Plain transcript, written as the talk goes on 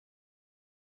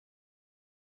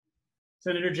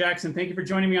Senator Jackson, thank you for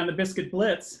joining me on the Biscuit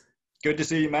Blitz. Good to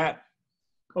see you, Matt.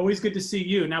 Always good to see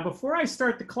you. Now, before I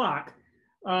start the clock,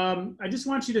 I just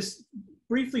want you to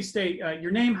briefly state your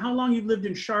name, how long you've lived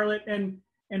in Charlotte, and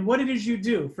what it is you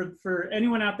do. For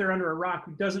anyone out there under a rock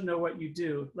who doesn't know what you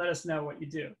do, let us know what you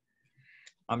do.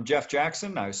 I'm Jeff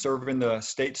Jackson. I serve in the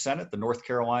state Senate, the North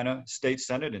Carolina State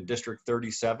Senate in District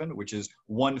 37, which is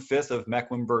 1/5 of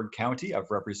Mecklenburg County. I've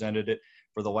represented it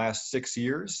for the last 6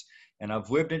 years, and I've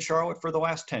lived in Charlotte for the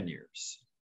last 10 years.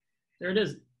 There it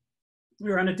is.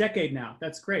 We're on a decade now.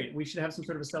 That's great. We should have some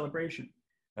sort of a celebration.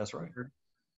 That's right.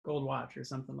 Gold watch or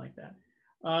something like that.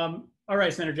 All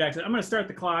right, Senator Jackson, I'm going to start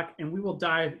the clock and we will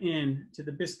dive in to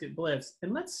the Biscuit Blitz.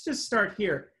 And let's just start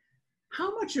here.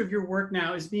 How much of your work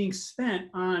now is being spent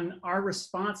on our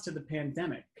response to the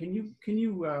pandemic? Can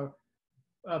you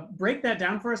break that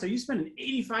down for us? Are you spending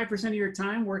 85% of your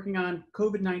time working on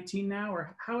COVID-19 now,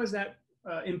 or how has that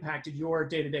impacted your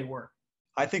day-to-day work?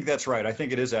 I think that's right. I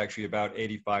think it is actually about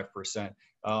 85%.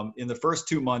 In the first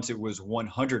 2 months, it was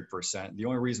 100%. The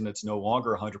only reason it's no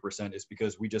longer 100% is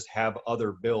because we just have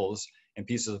other bills and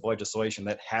pieces of legislation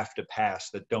that have to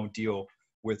pass that don't deal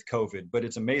with COVID. But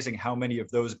it's amazing how many of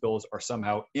those bills are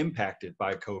somehow impacted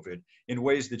by COVID in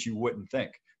ways that you wouldn't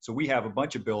think. So we have a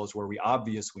bunch of bills where we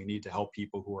obviously need to help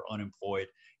people who are unemployed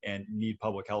and need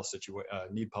public health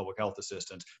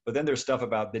assistance. But then there's stuff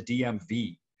about the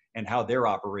DMV and how their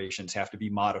operations have to be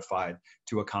modified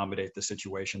to accommodate the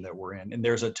situation that we're in. And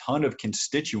there's a ton of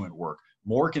constituent work,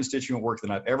 more constituent work than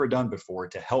I've ever done before,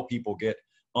 to help people get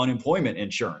unemployment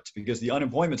insurance, because the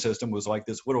unemployment system was like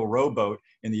this little rowboat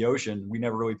in the ocean we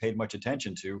never really paid much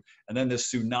attention to. And then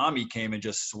this tsunami came and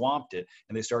just swamped it.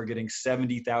 And they started getting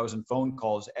 70,000 phone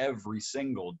calls every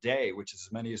single day, which is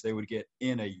as many as they would get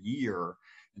in a year.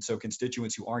 And so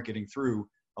constituents who aren't getting through,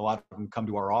 a lot of them come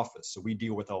to our office. So we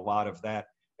deal with a lot of that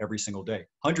every single day.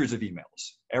 Hundreds of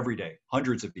emails every day,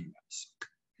 hundreds of emails.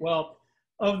 Well,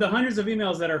 of the hundreds of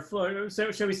emails that are,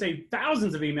 so shall we say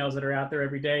thousands of emails that are out there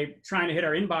every day trying to hit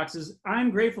our inboxes,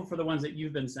 I'm grateful for the ones that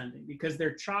you've been sending, because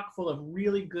they're chock full of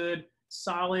really good,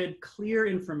 solid, clear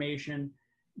information.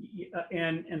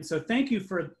 And so thank you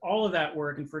for all of that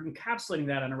work and for encapsulating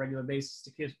that on a regular basis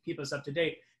to keep us up to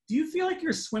date. Do you feel like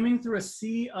you're swimming through a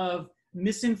sea of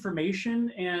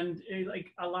misinformation, and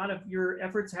like a lot of your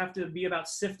efforts have to be about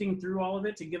sifting through all of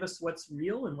it to give us what's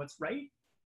real and what's right?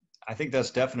 I think that's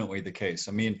definitely the case.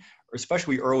 I mean,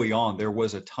 especially early on, there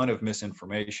was a ton of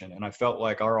misinformation, and I felt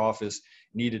like our office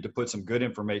needed to put some good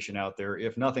information out there,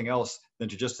 if nothing else than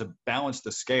to balance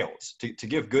the scales, to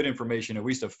give good information, at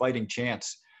least a fighting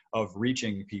chance of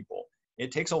reaching people.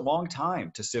 It takes a long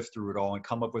time to sift through it all and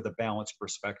come up with a balanced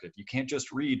perspective. You can't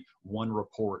just read one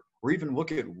report or even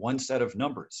look at one set of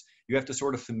numbers. You have to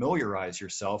sort of familiarize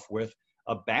yourself with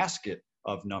a basket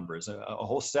of numbers, a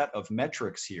whole set of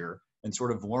metrics here, and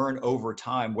sort of learn over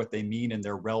time what they mean and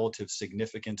their relative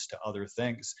significance to other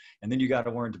things. And then you got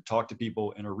to learn to talk to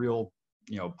people in a real,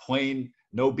 plain,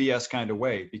 no BS kind of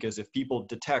way, because if people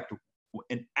detect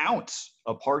an ounce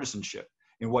of partisanship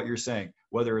in what you're saying,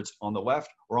 whether it's on the left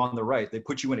or on the right, they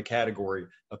put you in a category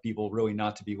of people really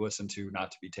not to be listened to, not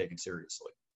to be taken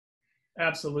seriously.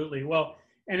 Absolutely. Well,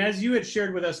 and as you had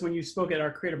shared with us when you spoke at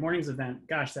our Creative Mornings event,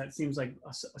 gosh, that seems like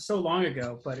so long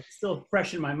ago, but it's still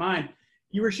fresh in my mind.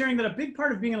 You were sharing that a big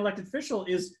part of being an elected official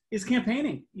is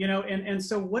campaigning, and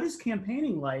so what is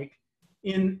campaigning like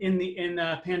in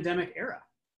the pandemic era?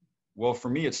 Well, for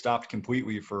me, it stopped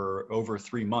completely for over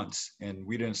 3 months, and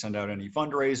we didn't send out any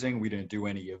fundraising. We didn't do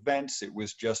any events. It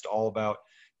was just all about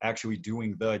actually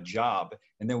doing the job.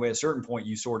 And then at a certain point,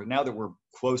 now that we're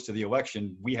close to the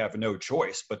election, we have no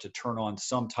choice but to turn on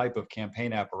some type of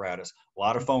campaign apparatus, a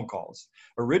lot of phone calls.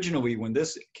 Originally, when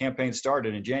this campaign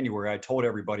started in January, I told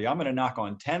everybody, I'm going to knock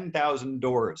on 10,000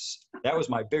 doors. That was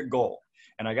my big goal.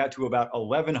 And I got to about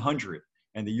 1,100.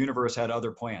 And the universe had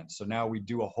other plans. So now we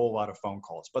do a whole lot of phone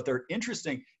calls, but they're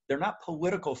interesting. They're not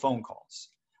political phone calls.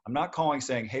 I'm not calling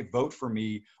saying, hey, vote for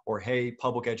me, or hey,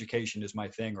 public education is my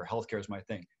thing, or healthcare is my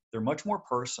thing. They're much more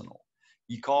personal.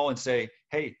 You call and say,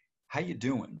 hey, how you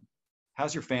doing?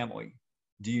 How's your family?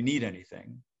 Do you need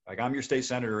anything? Like, I'm your state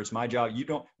senator. It's my job.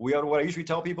 What I usually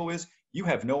tell people is, you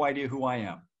have no idea who I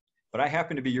am, but I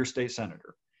happen to be your state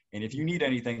senator. And if you need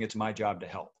anything, it's my job to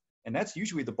help. And that's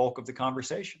usually the bulk of the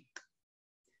conversation.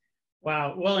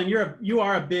 Wow. Well, and you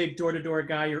are a big door-to-door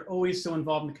guy. You're always so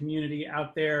involved in the community,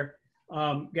 out there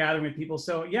gathering with people.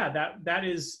 So yeah, that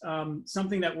is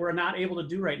something that we're not able to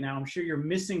do right now. I'm sure you're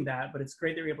missing that, but it's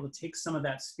great that you're able to take some of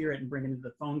that spirit and bring it into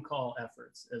the phone call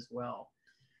efforts as well.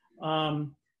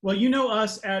 Well,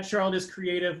 us at Charlotte is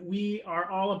Creative. We are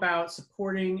all about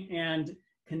supporting and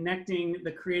connecting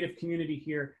the creative community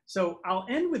here. So I'll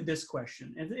end with this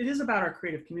question, and it is about our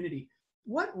creative community.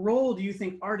 What role do you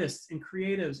think artists and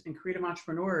creatives and creative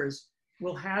entrepreneurs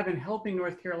will have in helping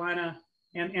North Carolina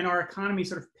and our economy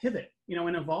sort of pivot,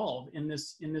 and evolve in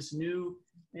this new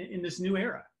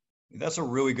era? That's a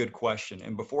really good question.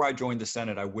 And before I joined the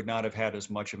Senate, I would not have had as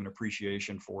much of an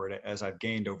appreciation for it as I've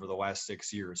gained over the last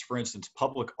 6 years. For instance,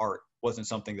 public art wasn't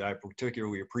something that I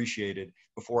particularly appreciated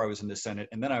before I was in the Senate.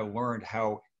 And then I learned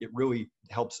how it really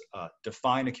helps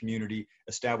define a community,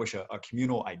 establish a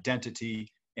communal identity.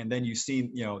 And then you've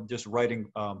seen, just writing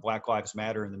Black Lives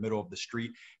Matter in the middle of the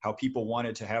street, how people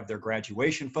wanted to have their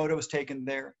graduation photos taken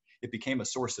there. It became a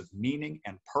source of meaning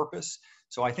and purpose.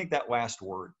 So I think that last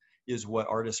word is what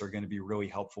artists are going to be really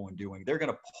helpful in doing. They're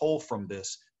going to pull from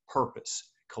this purpose,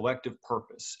 collective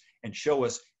purpose, and show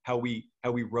us how we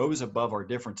rose above our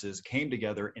differences, came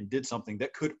together and did something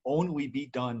that could only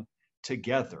be done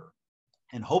together.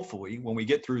 And hopefully when we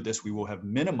get through this, we will have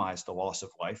minimized the loss of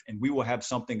life, and we will have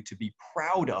something to be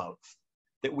proud of,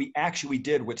 that we actually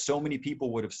did what so many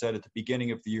people would have said at the beginning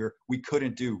of the year we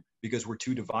couldn't do because we're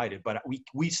too divided. But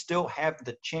we still have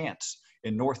the chance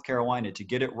in North Carolina to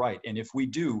get it right. And if we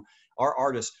do, our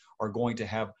artists are going to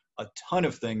have a ton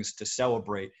of things to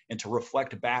celebrate and to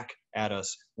reflect back at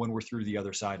us when we're through the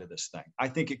other side of this thing. I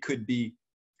think it could be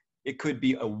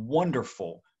a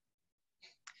wonderful,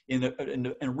 in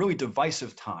a really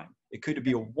divisive time, it could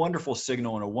be a wonderful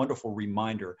signal and a wonderful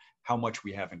reminder how much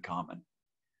we have in common.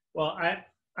 Well,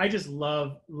 I just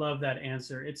love that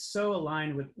answer. It's so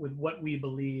aligned with what we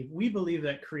believe. We believe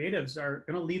that creatives are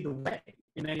going to lead the way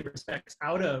in many respects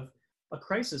out of a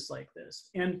crisis like this,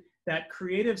 and that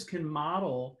creatives can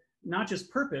model not just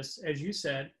purpose, as you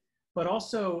said, but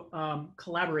also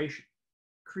collaboration.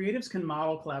 Creatives can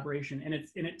model collaboration, and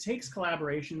it takes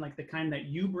collaboration like the kind that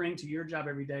you bring to your job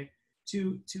every day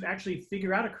to actually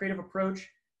figure out a creative approach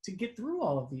to get through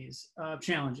all of these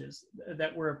challenges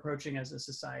that we're approaching as a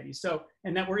society. So,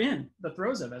 and that we're in the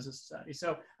throes of as a society.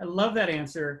 So I love that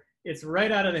answer. It's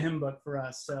right out of the hymn book for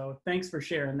us. So thanks for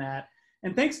sharing that.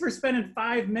 And thanks for spending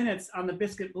 5 minutes on the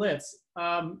Biscuit Blitz.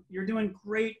 You're doing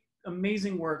great,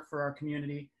 amazing work for our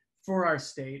community, for our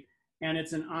state. And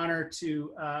it's an honor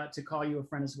to call you a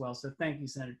friend as well. So thank you,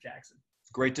 Senator Jackson.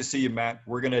 Great to see you, Matt.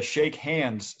 We're going to shake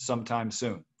hands sometime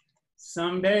soon.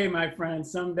 Someday, my friend,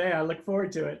 someday. I look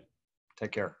forward to it.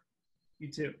 Take care.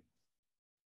 You too.